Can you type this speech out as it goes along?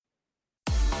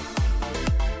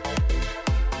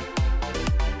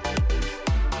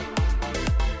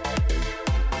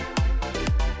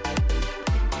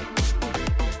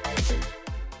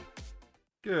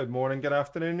Good morning, good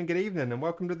afternoon, and good evening, and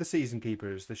welcome to the Season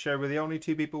Keepers, the show where the only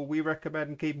two people we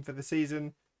recommend keeping for the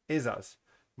season is us.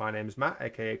 My name's Matt,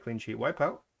 aka Clean Sheet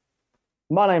Wipeout.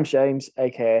 My name's James,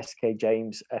 aka SK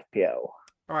James FPL.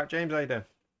 All right, James, how you doing?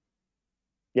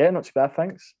 Yeah, not too bad,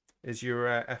 thanks. Is your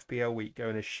FPL week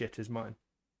going as shit as mine?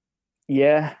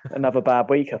 Yeah, another bad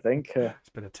week, I think. It's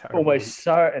been a terrible Almost week.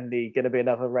 certainly going to be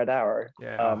another red arrow,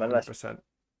 Yeah, unless 100%.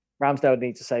 Ramsdale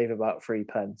need to save about 3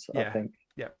 pence, I Yeah, think.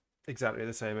 yeah, exactly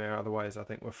the same here. Otherwise, I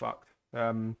think we're fucked.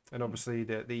 And obviously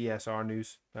the ESR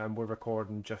news. We're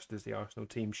recording just as the Arsenal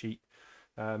team sheet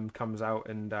comes out,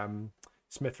 and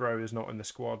Smith Rowe is not in the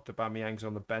squad. Aubameyang's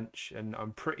on the bench, and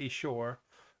I'm pretty sure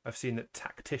I've seen that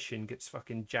Tactician gets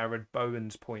fucking Jared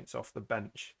Bowen's points off the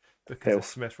bench because of Filth.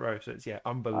 Smith Rowe. So it's That's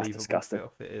unbelievable disgusting.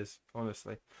 filth. It is,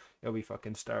 honestly. It'll be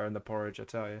fucking stirring the porridge, I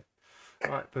tell you.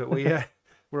 All right, but we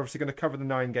we're obviously going to cover the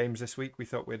 9 games this week. We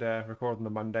thought we'd record on the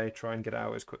Monday, try and get it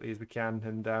out as quickly as we can,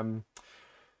 and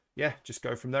yeah, just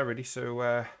go from there really.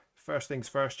 So first things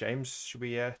first, James, should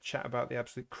we chat about the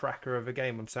absolute cracker of a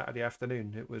game on Saturday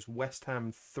afternoon? It was West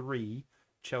Ham 3,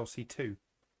 Chelsea 2.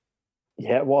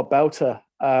 Yeah, what a belter.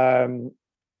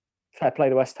 Fair play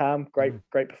to West Ham. Great, Mm.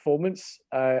 great performance.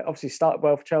 Obviously started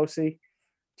well for Chelsea.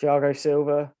 Thiago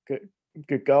Silva,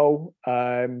 good goal.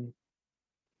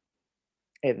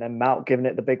 And then Mount giving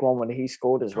it the big one when he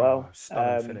scored as Oh, well.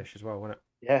 stunning finish as well, wasn't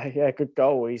it? Yeah, good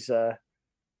goal. We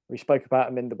spoke about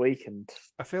him in the week, and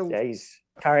I feel yeah, he's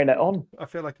carrying it on. I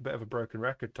feel like a bit of a broken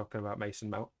record talking about Mason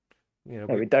Mount. You know,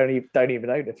 Yeah, we we don't even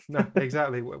notice. no,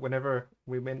 exactly. Whenever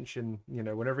we mention,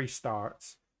 whenever he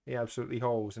starts, he absolutely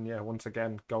hauls. And yeah, once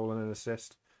again, goal and an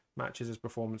assist matches his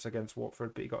performance against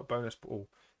Watford, but he got a bonus or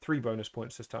 3 bonus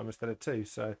points this time instead of two.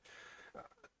 So uh,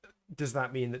 does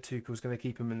that mean that Tuchel's going to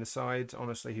keep him in the side?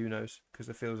 Honestly, who knows? Because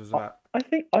the feels is I, that.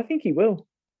 I think he will.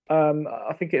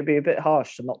 I think it'd be a bit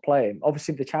harsh to not play him.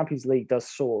 Obviously, the Champions League does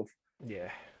sort of Yeah.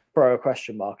 throw a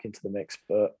question mark into the mix,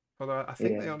 but Although I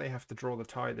think yeah, they only have to draw the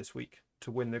tie this week to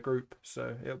win the group,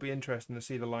 so it'll be interesting to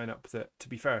see the lineup. That, to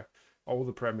be fair, all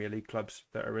the Premier League clubs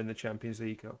that are in the Champions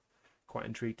League are quite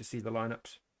intrigued to see the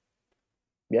lineups.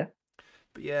 yeah,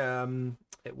 But yeah,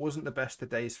 it wasn't the best of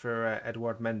days for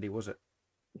Edouard Mendy, was it?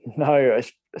 no,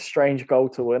 a strange goal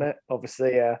to win it.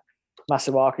 Obviously,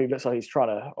 Masuaku looks like he's trying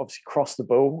to obviously cross the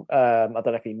ball. I don't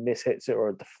know if he mishits it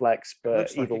or deflects, It but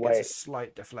looks like either it gets a way,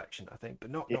 slight deflection, I think,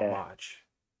 but not yeah, much.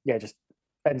 yeah, just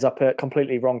ends up at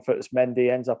completely wrong foot as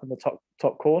Mendy ends up in the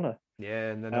top corner.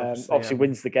 Yeah, and then obviously, Obviously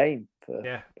wins the game for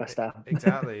yeah, West Ham.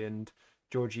 exactly. And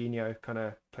Jorginho kind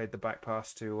of played the back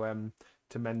pass to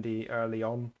Mendy early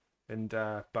on, and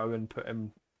Bowen put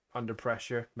him under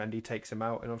pressure. Mendy takes him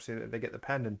out, and obviously they get the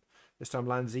pen. And this time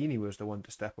Lanzini was the one to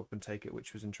step up and take it,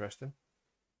 which was interesting.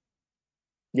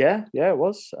 Yeah, it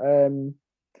was.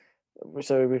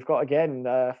 So we've got again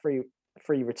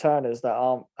three returners that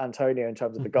aren't Antonio in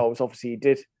terms of the goals. Obviously, he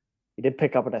did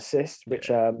pick up an assist, which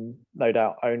Yeah, no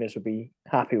doubt owners would be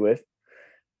happy with.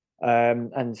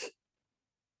 And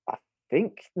I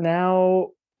think now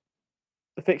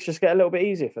the fixtures get a little bit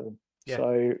easier for them. yeah,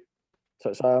 So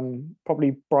it's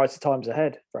probably brighter times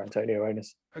ahead for Antonio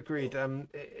owners. agreed.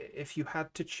 If you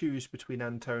had to choose between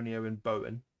Antonio and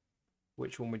Bowen,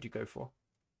 which one would you go for?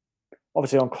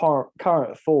 Obviously, on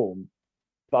current form,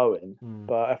 Bowen. Hmm.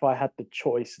 But if I had the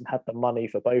choice and had the money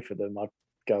for both of them, I'd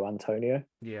go Antonio.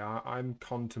 Yeah, I'm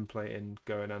contemplating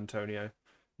going Antonio,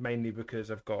 mainly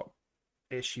because I've got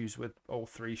issues with all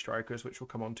three strikers, which we'll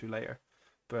come on to later.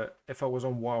 But if I was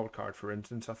on wildcard, for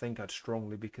instance, I think I'd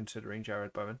strongly be considering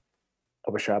Jared Bowen.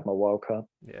 I wish I had my wild card.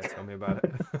 Yeah, tell me about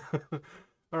it.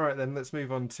 All right, then let's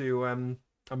move on to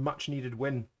a much needed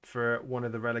win for one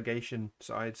of the relegation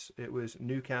sides. It was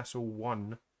Newcastle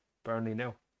 1, Burnley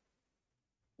nil.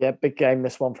 Yeah, big game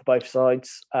this one for both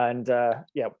sides, and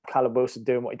yeah, Callum Wilson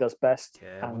doing what he does best,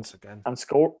 Yeah, and once again.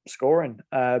 scoring.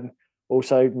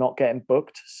 Also not getting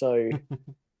booked, so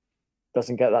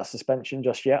doesn't get that suspension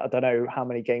just yet. I don't know how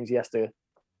many games he has to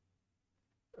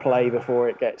play uh, before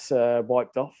it gets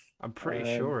wiped off. I'm pretty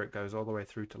Um, sure it goes all the way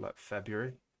through to like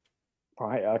February.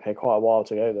 right, okay, quite a while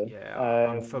to go then. Yeah,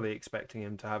 I'm fully expecting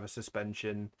him to have a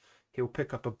suspension. He'll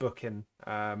pick up a booking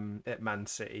at Man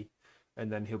City,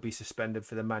 and then he'll be suspended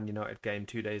for the Man United game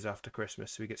 2 days after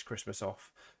Christmas, so he gets Christmas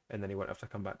off, and then he won't have to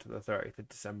come back to the 30th of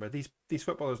December. These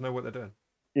footballers know what they're doing.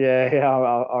 Yeah,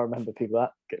 I remember people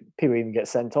even get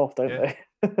sent off, don't Yeah,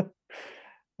 they?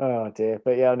 Oh dear,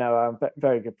 but yeah, no,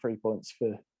 very good 3 points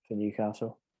for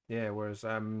Newcastle. yeah. Whereas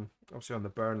obviously on the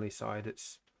Burnley side,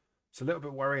 it's a little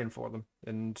bit worrying for them,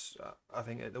 and I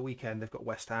think at the weekend they've got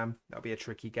West Ham. That'll be a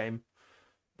tricky game.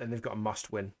 Then they've got a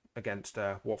must win against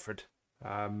Watford.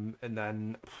 And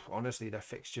then honestly, their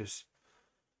fixtures.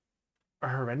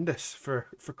 horrendous for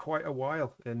quite a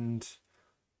while. And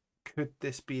could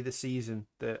this be the season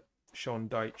that Sean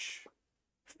Dyche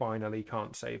finally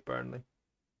can't save Burnley?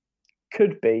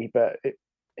 Could be, but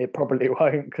it probably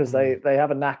won't because Mm, they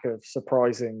have a knack of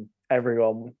surprising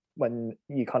everyone when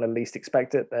you kind of least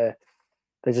expect it.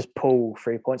 They just pull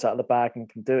 3 points out of the bag and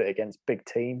can do it against big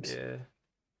teams. yeah,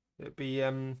 it'd be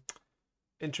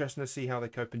interesting to see how they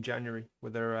cope in January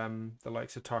with their the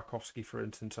likes of Tarkovsky, for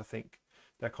instance. I think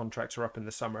their contracts are up in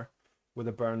the summer.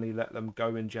 Whether Burnley let them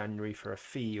go in January for a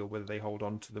fee, or whether they hold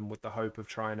on to them with the hope of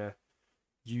trying to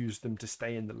use them to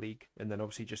stay in the league, and then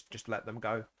obviously just let them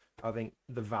go. I think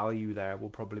the value there will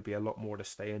probably be a lot more to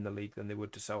stay in the league than they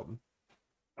would to sell them.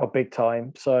 Oh, big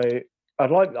time. So I'd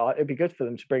like that. It'd be good for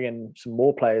them to bring in some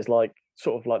more players, like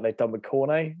sort of like they've done with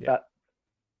Cornet, Yeah. that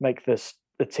make this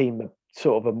the team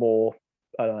sort of a more,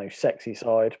 I don't know, sexy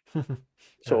side. Yeah.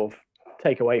 Sort of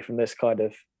take away from this kind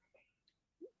of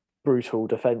brutal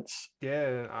defense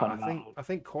Yeah, kind I of think outlook. I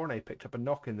think Cornet picked up a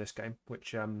knock in this game,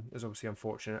 which is obviously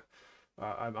unfortunate.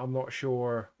 I'm not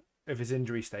sure of his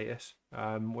injury status.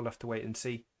 We'll have to wait and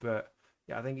see. But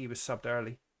yeah, I think he was subbed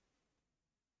early.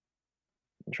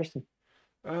 Interesting.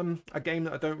 A game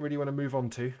that I don't really want to move on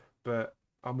to, but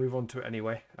I'll move on to it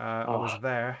anyway. I Oh, was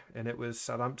there, and it was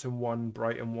Southampton 1,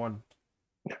 Brighton 1.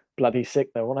 bloody sick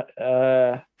though, wasn't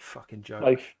it? Fucking joke.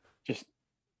 Both just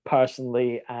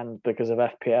personally and because of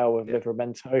FPL with Yeah.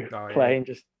 Livramento Oh yeah. playing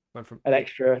just Went from an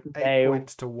extra eight nail.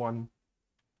 points to one.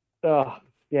 Oh,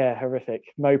 yeah, horrific.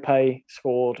 Mope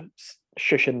scored,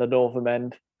 shushing the Northern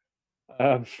end.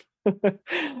 Um,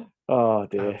 oh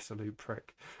dear. Absolute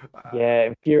prick. Yeah,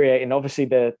 infuriating. Obviously,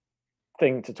 the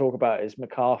thing to talk about is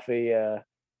McCarthy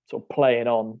sort of playing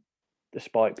on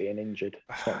despite being injured.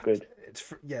 It's not good.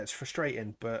 It's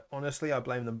frustrating, but honestly, I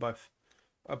blame them both.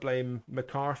 I blame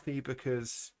McCarthy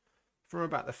because from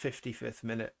about the 55th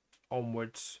minute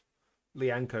onwards,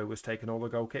 Lianco was taking all the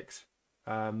goal kicks.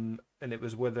 And it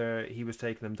was whether he was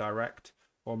taking them direct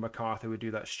or McCarthy would do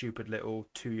that stupid little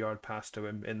 2 yard pass to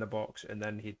him in the box and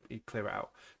then he'd clear it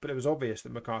out. But it was obvious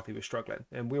that McCarthy was struggling.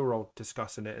 And we were all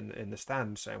discussing it in the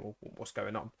stand saying, well, what's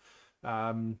going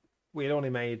on? We had only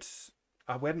made,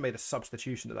 we hadn't made a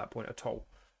substitution at that point at all.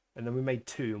 And then we made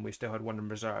two and we still had one in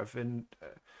reserve. And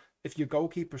if your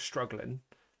goalkeeper's struggling,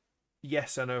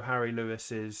 yes, I know Harry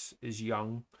Lewis is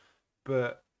young,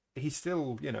 but he's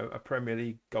still, a Premier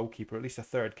League goalkeeper, at least a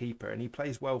third keeper, and he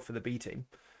plays well for the B team.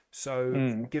 So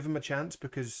Mm. give him a chance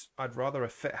because I'd rather a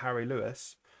fit Harry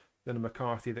Lewis than a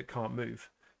McCarthy that can't move.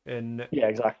 And Yeah,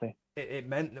 exactly. it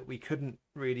meant that we couldn't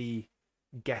really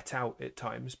get out at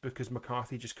times because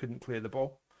McCarthy just couldn't clear the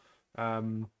ball.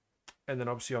 Um, and then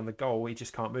obviously on the goal, he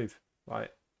just can't move.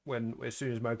 Like when as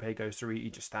soon as Mope goes through, he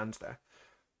just stands there.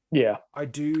 Yeah. I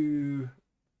do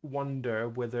wonder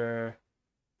whether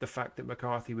the fact that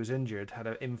McCarthy was injured had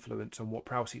an influence on what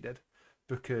Prowsey did.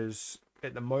 Because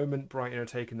at the moment Brighton are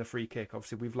taking the free kick,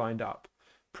 obviously we've lined up.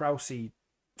 Prowsey,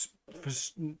 for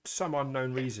some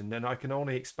unknown reason, and I can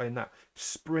only explain that,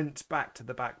 sprints back to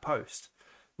the back post,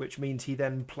 which means he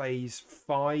then plays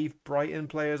five Brighton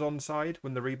players onside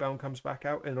when the rebound comes back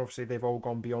out. And obviously they've all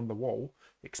gone beyond the wall,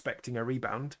 expecting a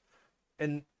rebound.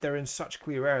 And they're in such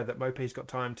clear air that Mope's got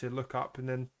time to look up and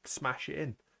then smash it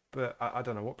in. But I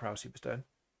don't know what Prowsey was doing.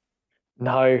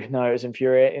 No, no, it was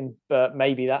infuriating, but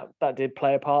maybe that did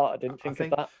play a part. I didn't I think of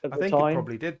think that at I the think it time.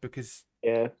 probably did because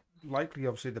Yeah, likely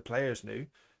obviously the players knew.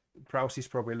 Prowsey's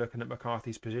probably looking at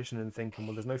McCarthy's position and thinking,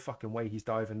 well, there's no fucking way he's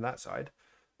diving that side.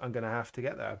 I'm gonna have to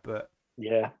get there. But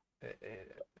yeah.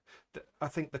 I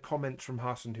think the comments from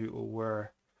Hasenhüttl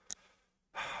were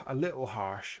a little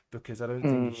harsh because I don't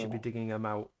think he should be Mm. digging him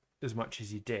out as much as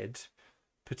he did,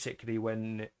 particularly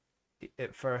when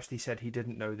at first he said he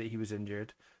didn't know that he was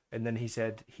injured, and then he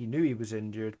said he knew he was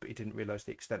injured, but he didn't realise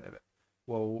the extent of it.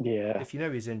 Well, Yeah, if you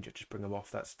know he's injured, just bring him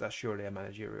off. That's surely a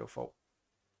managerial fault.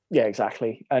 yeah,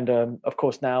 exactly. And of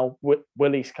course now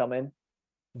Willie's come in.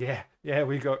 Yeah, yeah,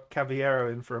 we got Caballero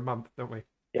in for a month, don't we?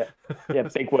 Yeah, yeah,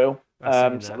 big Will.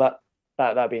 I've seen So that.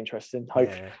 that'd be interesting. Hope.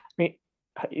 Yeah, I mean,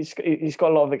 he's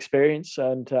got a lot of experience,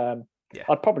 and yeah.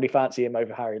 I'd probably fancy him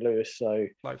over Harry Lewis. So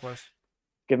Likewise.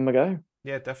 give him a go.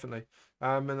 Yeah, definitely.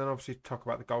 And then obviously talk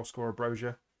about the goal scorer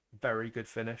Brozier. Very good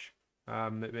finish.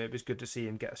 It was good to see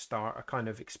him get a start. I kind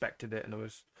of expected it, and I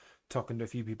was talking to a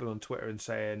few people on Twitter and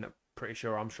saying, pretty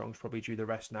sure Armstrong's probably due the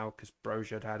rest now because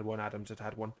Brozier had one, Adams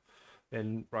had one,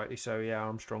 and rightly so. Yeah,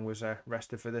 Armstrong was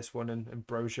rested for this one, and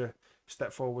Brozier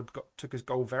stepped forward, took his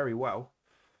goal very well.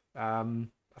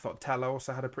 I thought Tella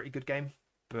also had a pretty good game,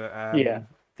 but Yeah,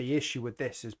 the issue with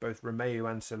this is both Romeo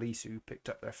and Salisu picked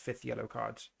up their fifth yellow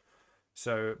cards.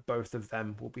 So both of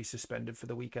them will be suspended for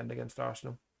the weekend against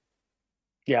Arsenal.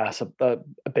 Yeah, it's a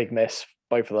big miss,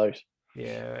 both of those.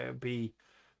 Yeah, it'll be.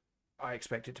 I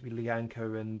expect it to be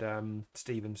Lianco and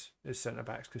Stevens as centre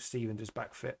backs because Stevens is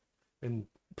back fit, and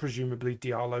presumably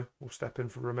Diallo will step in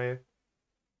for Romeo.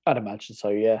 I'd imagine so,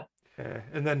 yeah.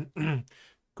 And then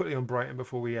quickly on Brighton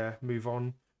before we move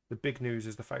on, the big news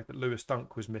is the fact that Lewis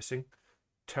Dunk was missing.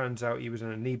 Turns out he was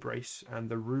in a knee brace, and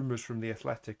the rumours from the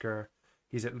Athletic are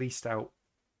he's at least out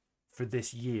for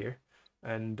this year.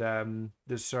 And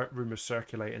there's rumours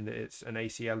circulating that it's an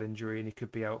ACL injury and he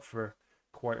could be out for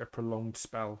quite a prolonged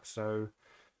spell. So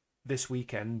this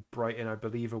weekend, Brighton, I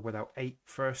believe, are without 8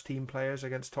 first team players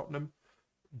against Tottenham.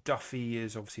 Duffy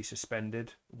is obviously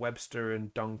suspended. Webster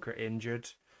and Dunk are injured.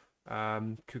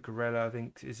 Cucurella, I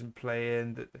think, isn't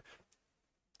playing.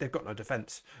 They've got no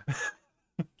defence.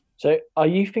 So are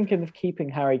you thinking of keeping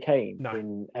Harry Kane No,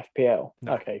 in FPL?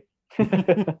 no. Okay.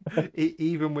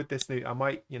 Even with this new, I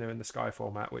might, in the Sky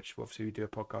format, which obviously we do a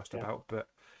podcast Yeah, about, but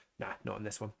nah, not in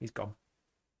this one. He's gone.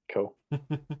 cool.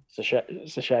 It's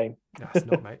a shame. That's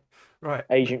not, mate. Right.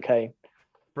 Agent Kane.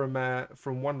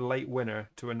 From one late winner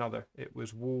to another, it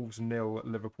was Wolves 0,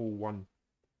 Liverpool 1.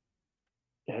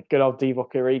 Yeah, good old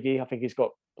Divock Origi. I think he's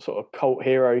got sort of cult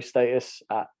hero status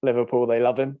at Liverpool. They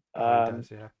love him. Oh, he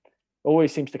does, yeah.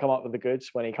 Always seems to come up with the goods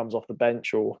when he comes off the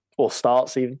bench or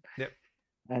starts even. Yep.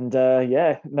 And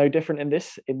yeah, no different in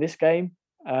this game.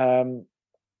 Gutting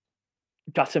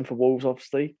for Wolves,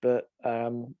 obviously, but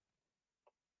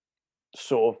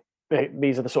sort of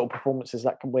these are the sort of performances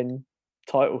that can win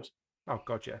titles. Oh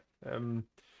God, yeah.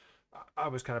 I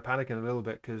was kind of panicking a little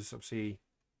bit because obviously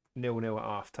 0-0 at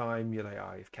half time. You're like,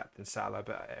 oh, you've captain Salah,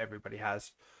 but everybody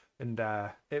has. And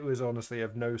it was honestly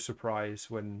of no surprise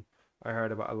when I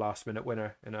heard about a last minute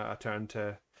winner. And I turned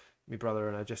to my brother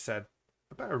and I just said,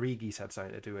 I bet Origi's had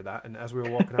something to do with that. And as we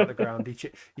were walking out the ground,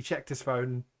 he checked his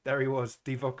phone. There he was.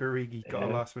 Divock Origi got a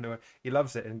Yeah. last minute winner. He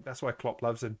loves it. And that's why Klopp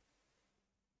loves him.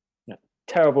 Yeah.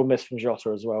 Terrible miss from Jota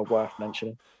as well, worth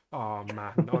mentioning. Oh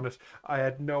man, honest, I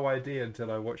had no idea until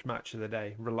I watched Match of the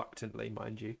Day, reluctantly,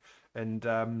 mind you, and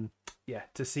yeah,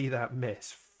 to see that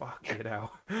miss, fuck it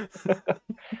out.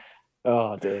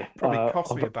 Oh dear. Probably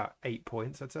cost me about 8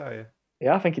 points, I tell you.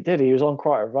 Yeah, I think it did. He was on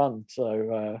quite a run,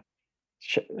 so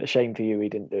a shame for you he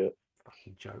didn't do it.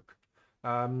 Fucking joke.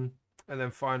 And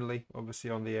then finally, obviously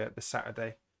on the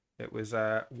Saturday, it was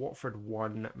Watford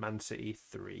 1, Man City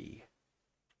 3.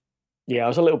 Yeah, I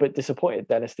was a little bit disappointed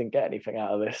Dennis didn't get anything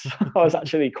out of this. I was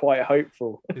actually quite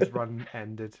hopeful. His run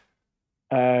ended.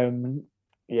 Um,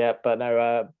 yeah, but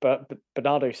no, but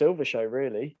Bernardo Silva show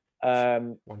really.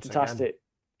 Once again.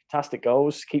 Fantastic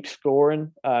goals. Keep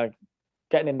scoring,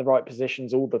 getting in the right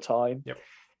positions all the time. Yep.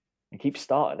 And keep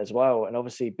starting as well. And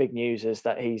obviously, big news is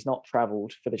that he's not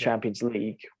travelled for the Champions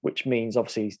League, which means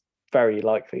obviously he's very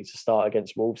likely to start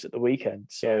against Wolves at the weekend.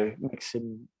 So makes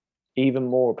him even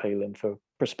more appealing for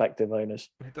prospective owners.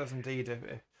 It does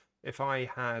indeed. If I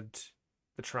had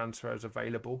the transfers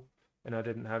available and I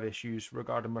didn't have issues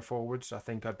regarding my forwards, I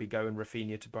think I'd be going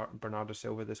Rafinha to Bernardo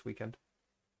Silva this weekend.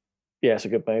 Yeah, it's a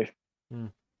good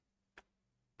move.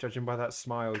 Judging by that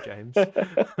smile, James.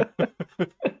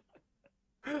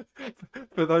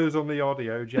 For those on the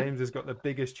audio, James has got the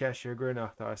biggest Cheshire grin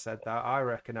after I said that. I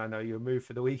reckon I know your move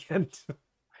for the weekend.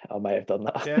 I may have done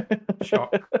that. Yeah,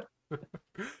 shock.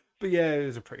 But yeah, it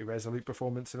was a pretty resolute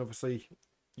performance, and obviously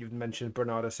you've mentioned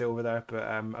Bernardo Silva there, but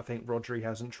I think Rodri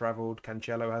hasn't travelled,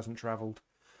 Cancelo hasn't travelled,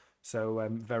 so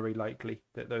very likely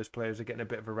that those players are getting a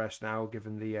bit of a rest now,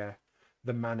 given the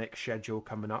manic schedule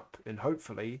coming up, and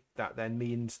hopefully that then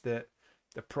means that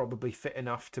they're probably fit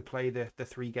enough to play the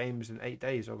 3 games in 8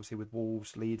 days, obviously with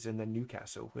Wolves, Leeds, and then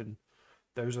Newcastle, and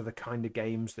those are the kind of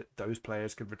games that those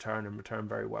players could return and return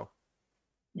very well.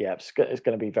 Yeah, it's going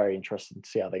to be very interesting to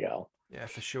see how they go. Yeah,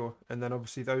 for sure. And then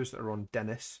obviously those that are on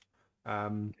Dennis, I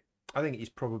think he's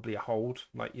probably a hold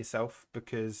like yourself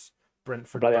because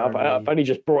Brentford, I've Burnley, only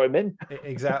just brought him in.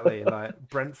 exactly like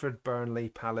Brentford, Burnley,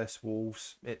 Palace,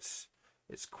 Wolves. It's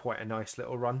quite a nice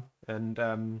little run, and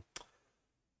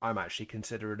I'm actually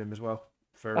considering him as well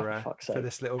for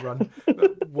this little run.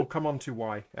 We'll come on to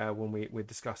why when we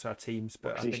discuss our teams.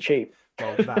 But I he's think, cheap.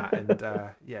 Well, that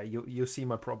and yeah, you'll see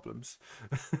my problems.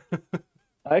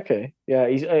 Okay, yeah,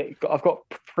 I've got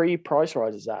 3 price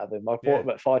rises out of him. I bought him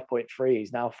at 5.3.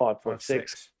 He's now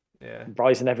 5.6. Yeah,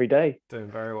 rising every day.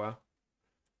 Doing very well.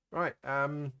 Right. I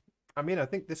mean, I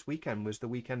think this weekend was the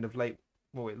weekend of at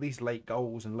least late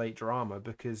goals and late drama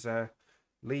because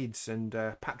Leeds and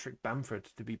Patrick Bamford,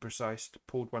 to be precise,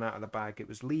 pulled one out of the bag. It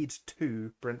was Leeds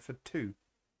 2, Brentford 2.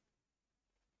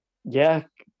 Yeah,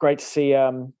 great to see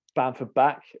Bamford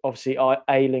back. Obviously,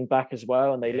 Ayling back as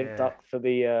well, and they linked up for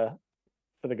the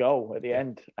goal at the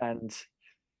end. And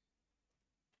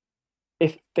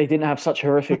if they didn't have such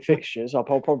horrific fixtures, I'll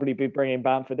probably be bringing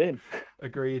Bamford in.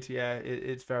 Agreed. Yeah,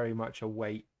 it's very much a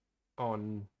wait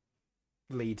on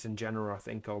Leeds in general. I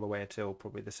think all the way until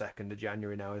probably the 2nd of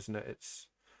January now, isn't it?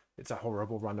 It's a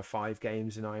horrible run of 5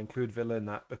 games, and I include Villa in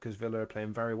that because Villa are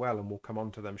playing very well, and we'll come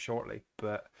on to them shortly.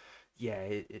 But yeah,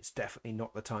 it's definitely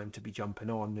not the time to be jumping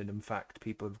on. And in fact,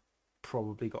 people have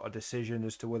probably got a decision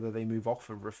as to whether they move off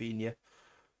of Rafinha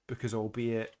because,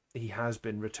 albeit he has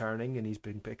been returning and he's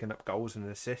been picking up goals and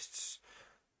assists,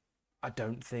 I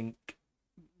don't think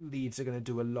Leeds are going to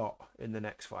do a lot in the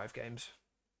next 5 games.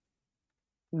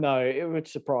 No, it would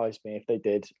surprise me if they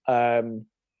did.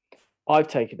 I've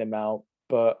taken him out,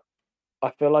 but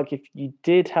I feel like if you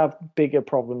did have bigger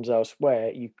problems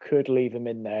elsewhere, you could leave him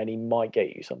in there and he might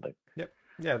get you something. Yep.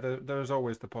 Yeah, there's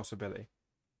always the possibility.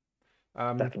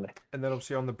 Definitely. And then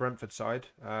obviously on the Brentford side,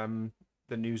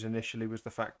 the news initially was the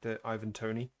fact that Ivan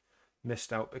Toney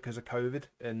missed out because of COVID,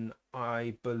 and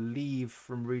I believe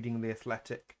from reading The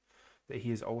Athletic that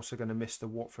he is also going to miss the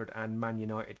Watford and Man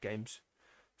United games.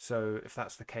 So if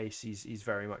that's the case, he's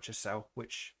very much a sell,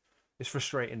 which is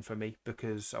frustrating for me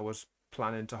because I was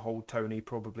planning to hold Toney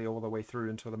probably all the way through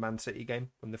until the Man City game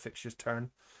when the fixtures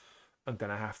turn. I'm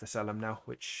going to have to sell him now,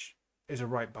 which is a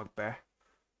right bugbear.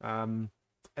 And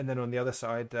then on the other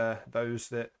side, those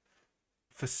that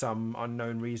for some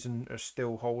unknown reason are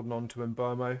still holding on to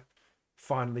Mbomo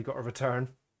finally got a return,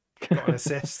 got an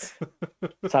assist.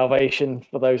 Salvation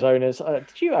for those owners.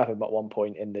 Did you have him at one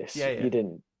point in this? Yeah, You yeah,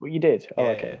 didn't. Well, you did. Oh, yeah,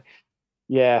 yeah. okay.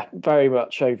 Yeah, very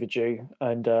much overdue.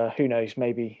 And who knows?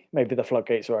 Maybe the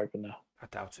floodgates are open now. I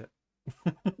doubt it.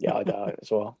 Yeah, I doubt it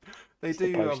as well. They It's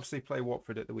the do post. obviously play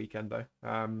Watford at the weekend though.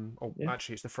 Or Yeah.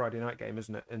 actually, it's the Friday night game,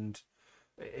 isn't it? And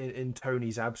in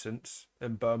Tony's absence,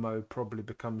 and Burmo probably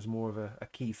becomes more of a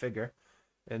key figure,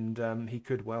 and he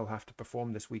could well have to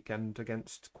perform this weekend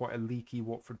against quite a leaky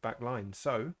Watford back line.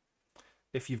 So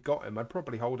if you've got him, I'd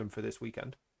probably hold him for this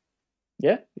weekend.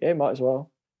 Yeah, yeah, might as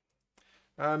well.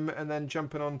 And then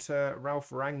jumping on to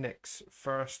Ralph Rangnick's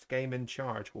first game in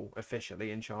charge, well, officially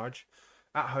in charge,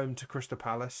 at home to Crystal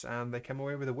Palace, and they came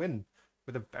away with a win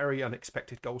with a very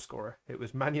unexpected goal scorer. It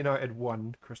was Man United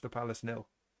 1, Crystal Palace 0.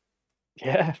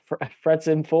 Yeah, Fred's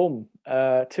in form.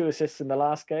 2 assists in the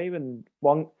last game and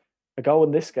a goal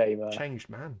in this game. Changed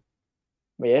man.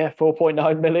 Yeah,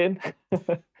 4.9 million.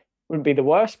 Wouldn't be the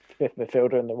worst fifth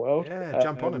midfielder in the world. Yeah,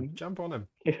 jump on him. Jump on him.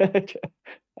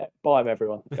 Buy him,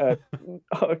 everyone.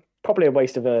 Probably a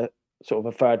waste of a sort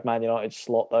of a third Man United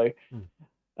slot, though.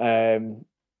 Um,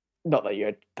 Not that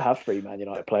you'd have 3 Man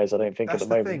United players, I don't think, at That's the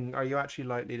the moment. thing. Are you actually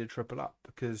likely to triple up?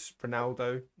 Because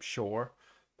Ronaldo, sure.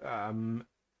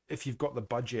 If you've got the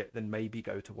budget, then maybe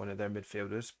go to one of their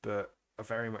midfielders. But I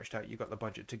very much doubt you've got the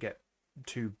budget to get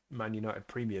 2 Man United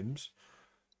premiums.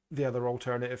 The other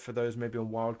alternative for those maybe on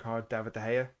wildcard, David De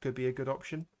Gea could be a good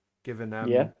option, given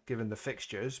Yeah, given the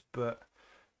fixtures. But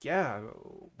yeah,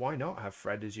 why not have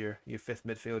Fred as your fifth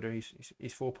midfielder?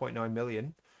 He's 4.9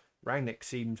 million. Rangnick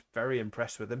seemed very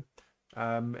impressed with him,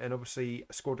 and obviously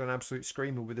scored an absolute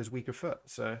screamer with his weaker foot.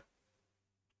 So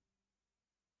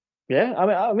yeah.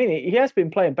 I mean, he has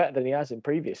been playing better than he has in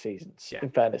previous seasons. yeah, In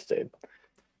fairness to him.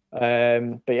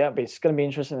 But it's going to be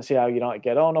interesting to see how United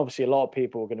get on. Obviously, a lot of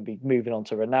people are going to be moving on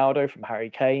to Ronaldo from Harry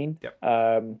Kane. yep,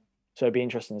 So it'd be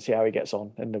interesting to see how he gets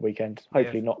on in the weekend. yeah.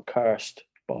 Hopefully, not cursed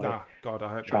by Nah, God, I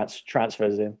hope not.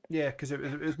 transfers in. Yeah, because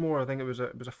it was more. I think it was a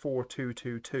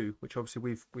 4-2-2-2, which obviously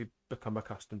we've become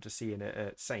accustomed to seeing it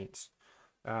at Saints,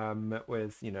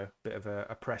 with a bit of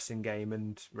a pressing game,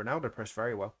 and Ronaldo pressed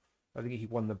very well. I think he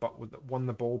won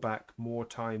the ball back more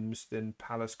times than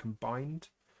Palace combined,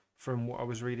 from what I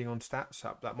was reading on stats.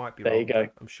 That might be There you wrong, go.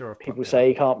 but I'm sure I've People plucked it say up.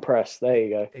 he can't press. There you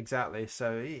go. Exactly.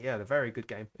 So yeah, a very good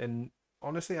game, and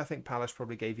honestly, I think Palace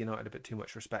probably gave United a bit too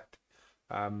much respect.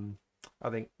 I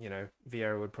think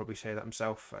Vieira would probably say that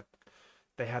himself.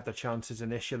 They had the chances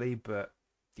initially, but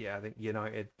yeah, I think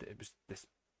United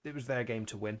it was their game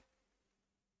to win.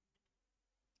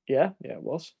 Yeah, yeah, it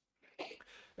was.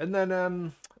 And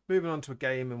then moving on to a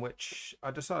game in which I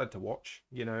decided to watch.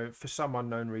 For some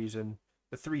unknown reason,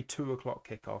 the 3 2 o'clock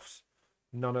kickoffs.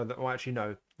 None of the well, actually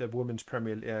no, the Women's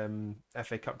Premier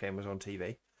FA Cup game was on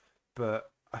TV,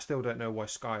 but I still don't know why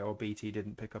Sky or BT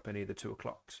didn't pick up any of the 2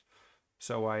 o'clocks.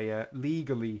 So I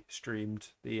legally streamed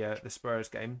the Spurs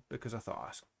game because I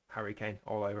thought, oh, Harry Kane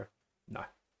all over. No,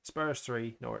 Spurs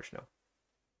 3, Norwich 0.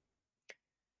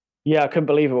 Yeah, I couldn't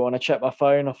believe it when I checked my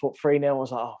phone. I thought 3-0. I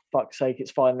was like, oh, fuck's sake,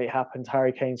 it's finally happened.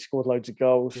 Harry Kane scored loads of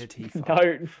goals. Did he? Fuck?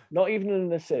 No, not even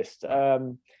an assist.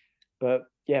 But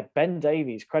yeah, Ben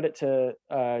Davies, credit to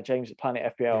James at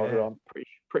Planet FPL, who Yeah, I'm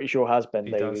pretty sure has Ben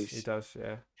he does. He Davies. does.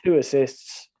 Yeah. 2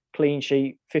 assists, clean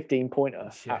sheet,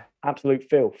 15-pointer, Yeah. absolute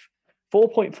filth.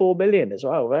 4.4 million as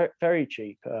well, very, very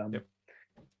cheap. Yep.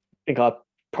 I think I'd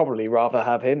probably rather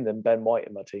have him than Ben White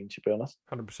in my team, to be honest.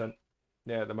 100%.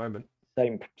 Yeah, at the moment.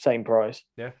 Same price.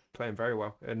 Yeah, playing very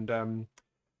well. And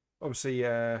obviously,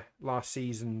 last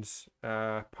season's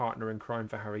partner in crime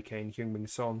for Harry Kane, Heung-min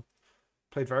Son,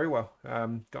 played very well.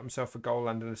 Got himself a goal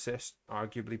and an assist.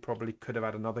 Arguably, probably could have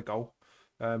had another goal.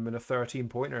 And a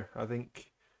 13-pointer. I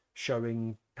think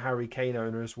showing Harry Kane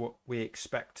owners what we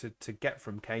expected to get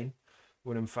from Kane,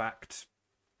 when in fact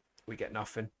we get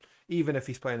nothing. Even if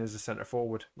he's playing as a centre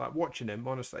forward, like watching him,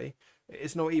 honestly,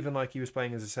 it's not even like he was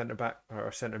playing as a centre back or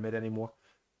a centre mid anymore.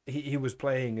 He was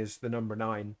playing as the number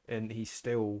 9, and he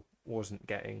still wasn't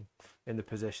getting in the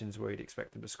positions where you'd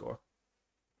expect him to score.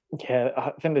 Yeah,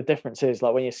 I think the difference is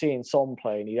like when you're seeing Son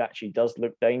playing, he actually does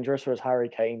look dangerous. Whereas Harry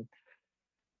Kane,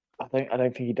 I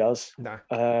don't think he does. No.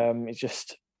 It's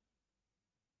just,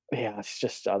 yeah, it's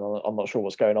just I'm not sure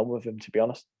what's going on with him, to be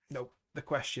honest. Nope. The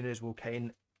question is, will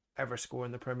Kane ever score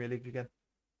in the Premier League again?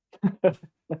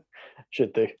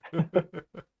 Should do.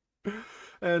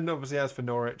 And obviously, as for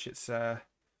Norwich, it's a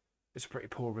pretty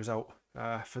poor result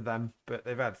for them. But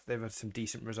they've had some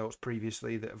decent results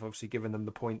previously that have obviously given them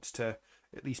the points to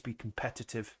at least be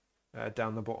competitive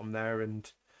down the bottom there.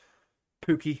 And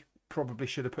Pookie probably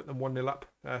should have put them 1-0 up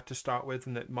to start with,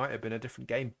 and it might have been a different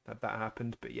game had that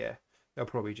happened. But yeah, they'll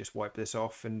probably just wipe this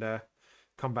off and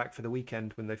come back for the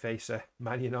weekend when they face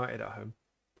Man United at home.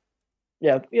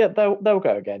 Yeah, they'll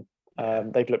go again.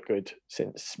 They've looked good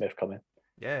since Smith come in.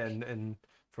 Yeah, and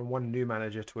from one new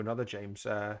manager to another, James,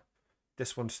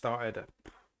 this one started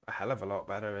a hell of a lot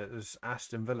better. It was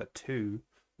Aston Villa 2,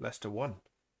 Leicester 1.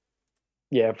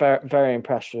 Yeah, very, very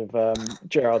impressed with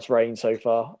Gerrard's reign so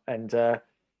far, and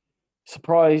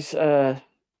surprise,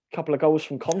 couple of goals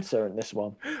from Konsa in this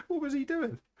one. What was he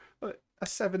doing? Like a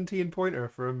 17-pointer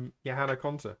from Johanna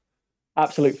Konsa.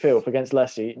 Absolute filth against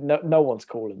Leicester. No one's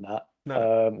calling that.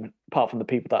 No. Apart from the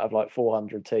people that have like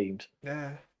 400 teams.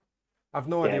 Yeah. I've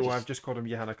no idea why I've just called him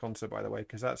Johanna Konsa, by the way,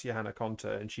 because that's Johanna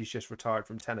Konta, and she's just retired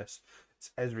from tennis.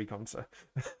 It's Esri Konsa.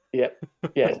 Yeah,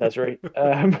 it's Esri.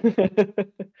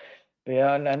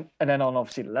 Yeah, and then on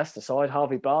obviously the Leicester side,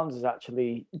 Harvey Barnes is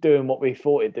actually doing what we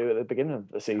thought he'd do at the beginning of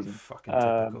the season. Fucking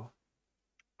typical.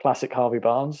 Classic Harvey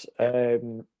Barnes, Yeah.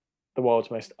 the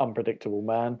world's most unpredictable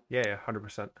man. Yeah,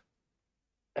 100%.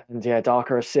 And yeah,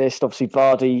 darker assist. Obviously,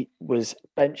 Vardy was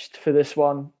benched for this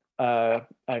one,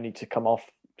 only to come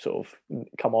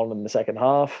on in the second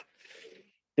half.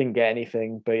 Didn't get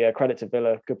anything, but yeah, credit to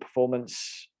Villa, good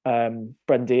performance.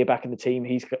 Brendan back in the team.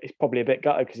 He's probably a bit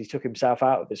gutted because he took himself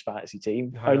out of his fantasy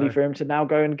team, only for him to now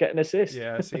go and get an assist.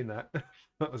 Yeah, I've seen that.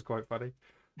 That was quite funny.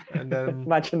 And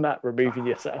imagine that, removing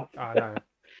yourself. I know.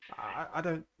 I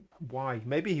don't. Why?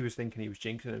 Maybe he was thinking he was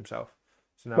jinxing himself.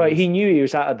 So now he knew he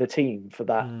was out of the team for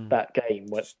that game,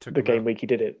 the game week he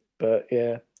did it. But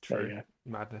yeah, true.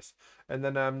 Madness. And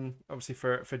then obviously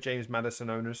for James Maddison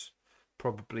owners,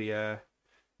 probably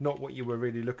not what you were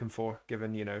really looking for,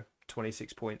 given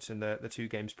 26 points in the 2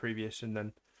 games previous, and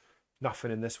then nothing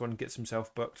in this one. Gets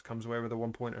himself booked, comes away with a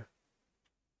 1-pointer.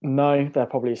 No, they'll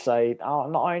probably say, "Oh,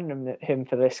 I'm not owning him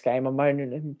for this game. I'm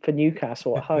owning him for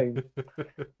Newcastle at home."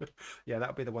 Yeah,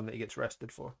 that'll be the one that he gets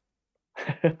rested for.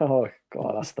 Oh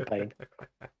God, that's the pain.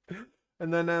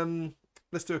 And then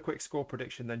let's do a quick score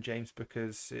prediction then, James,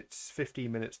 because it's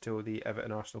 15 minutes till the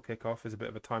Everton Arsenal kickoff. Is a bit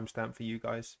of a timestamp for you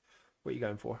guys. What are you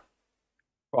going for?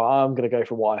 Well, I'm going to go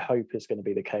for what I hope is going to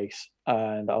be the case,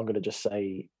 and I'm going to just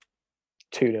say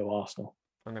 2-0 Arsenal.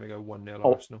 I'm going to go 1-0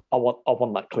 Arsenal. I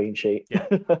want that clean sheet. Yeah,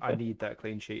 I need that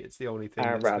clean sheet. It's the only thing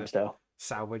Aaron that's Ramsdale.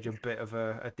 Salvage a bit of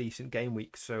a decent game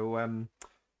week. So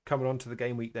coming on to the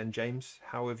game week then, James,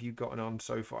 how have you gotten on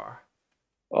so far?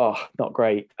 Oh, not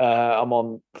great. I'm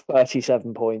on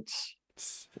 37 points,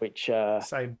 which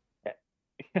same.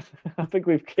 I think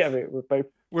we're both.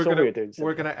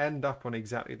 We're gonna end up on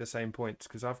exactly the same points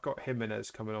because I've got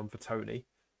Jimenez coming on for Tony,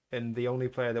 and the only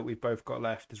player that we've both got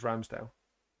left is Ramsdale.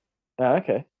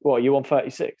 Okay. What, are you on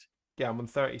 36? Yeah, I'm on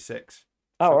 36.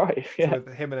 Oh, right. Yeah. So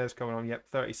with Jimenez coming on,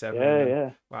 37.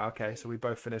 Yeah. Wow, okay. So we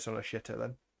both finish on a shitter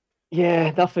then.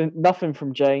 Yeah, nothing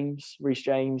from Reece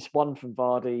James, 1 from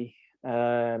Vardy.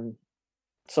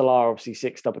 Salah, obviously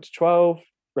 6, double to 12.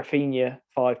 Rafinha,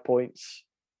 5 points.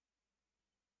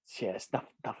 So yeah, it's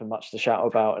nothing much to shout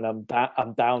about. And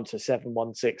I'm down to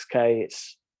 716k.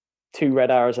 It's 2 red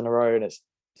arrows in a row, and it's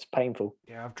painful.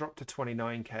 Yeah, I've dropped to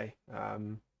 29k,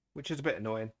 which is a bit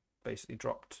annoying. Basically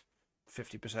dropped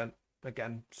 50%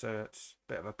 again, so it's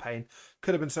a bit of a pain.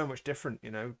 Could have been so much different,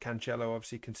 Cancelo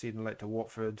obviously conceding late to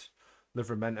Watford.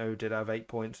 Livramento did have 8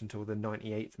 points until the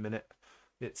 98th minute.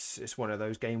 It's one of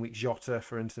those game week. Jota,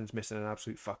 for instance, missing an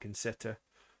absolute fucking sitter.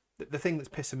 The thing that's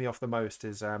pissing me off the most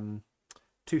is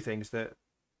two things: that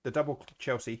the double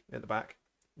Chelsea at the back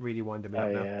really winding me Oh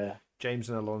up now. yeah. James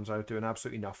and Alonso doing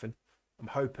absolutely nothing. I'm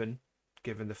hoping,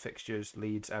 given the fixtures,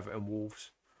 Leeds, Everton,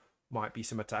 Wolves, might be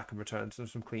some attack and returns and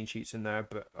some clean sheets in there,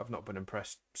 but I've not been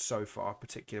impressed so far,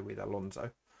 particularly with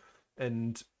Alonso.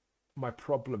 And my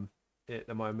problem at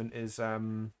the moment is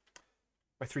my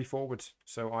three forwards.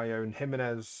 So I own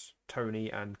Jimenez,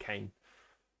 Tony, and Kane.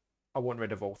 I want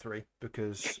rid of all three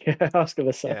because Yeah, I was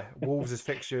gonna say. yeah, Wolves'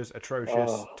 fixtures atrocious.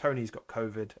 Oh, Tony's got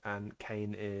COVID, and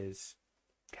Kane is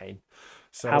Kane.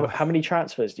 So how many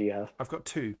transfers do you have? I've got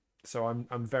two. So I'm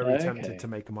very tempted to Okay.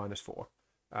 make a -4.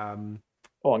 Um,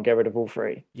 Oh, and get rid of all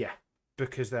three. yeah,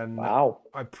 because then Wow.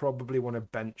 I probably want to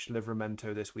bench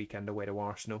Livramento this weekend away to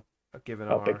Arsenal, given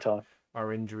Oh, big time.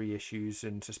 our injury issues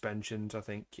and suspensions. I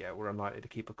think yeah we're unlikely to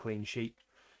keep a clean sheet.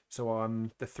 So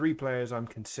the three players I'm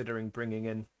considering bringing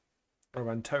in are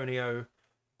Antonio,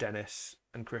 Dennis,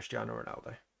 and Cristiano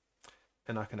Ronaldo,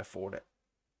 and I can afford it.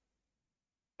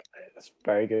 That's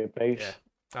very good Yeah, moves.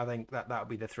 I think that'll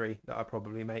be the three that I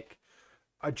probably make.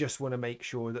 I just want to make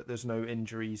sure that there's no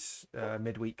injuries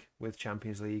midweek with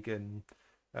Champions League and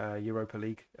Europa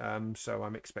League. So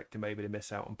I'm expecting maybe to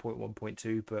miss out on point 1, point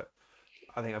 2, but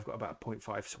I think I've got about a point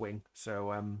 0.5 swing.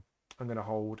 So I'm going to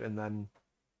hold and then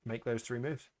make those three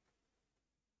moves.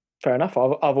 Fair enough.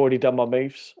 I've already done my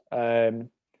moves.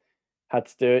 Had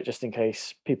to do it just in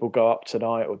case people go up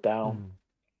tonight or down, Mm.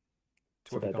 So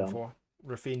so what have they're you gone done. for?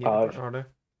 Rafinha to I've Bernardo?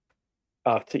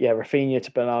 yeah, Rafinha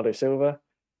to Bernardo Silva,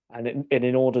 and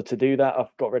in order to do that,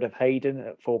 I've got rid of Hayden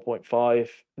at 4.5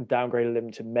 and downgraded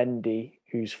him to Mendy,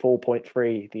 who's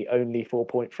 4.3, the only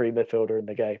 4.3 midfielder in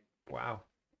the game. Wow.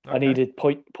 I Okay. needed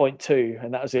point 2,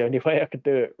 and that was the only way I could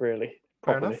do it really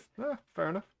Fair properly. enough. Fair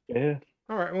enough. Yeah,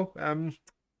 All right. Well,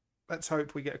 let's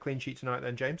hope we get a clean sheet tonight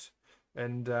then, James.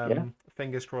 And yeah.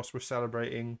 fingers crossed we're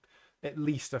celebrating at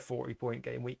least a 40-point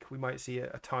game week. We might see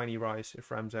a tiny rise if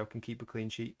Ramsdale can keep a clean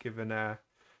sheet, given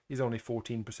he's only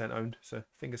 14% owned. So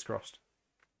fingers crossed.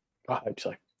 I hope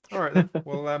so. All right then.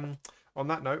 Well, on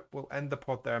that note, we'll end the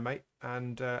pod there, mate.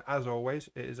 And as always,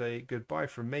 it is a goodbye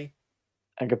from me.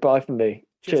 And goodbye from me.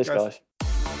 Cheers, Cheers, guys. guys.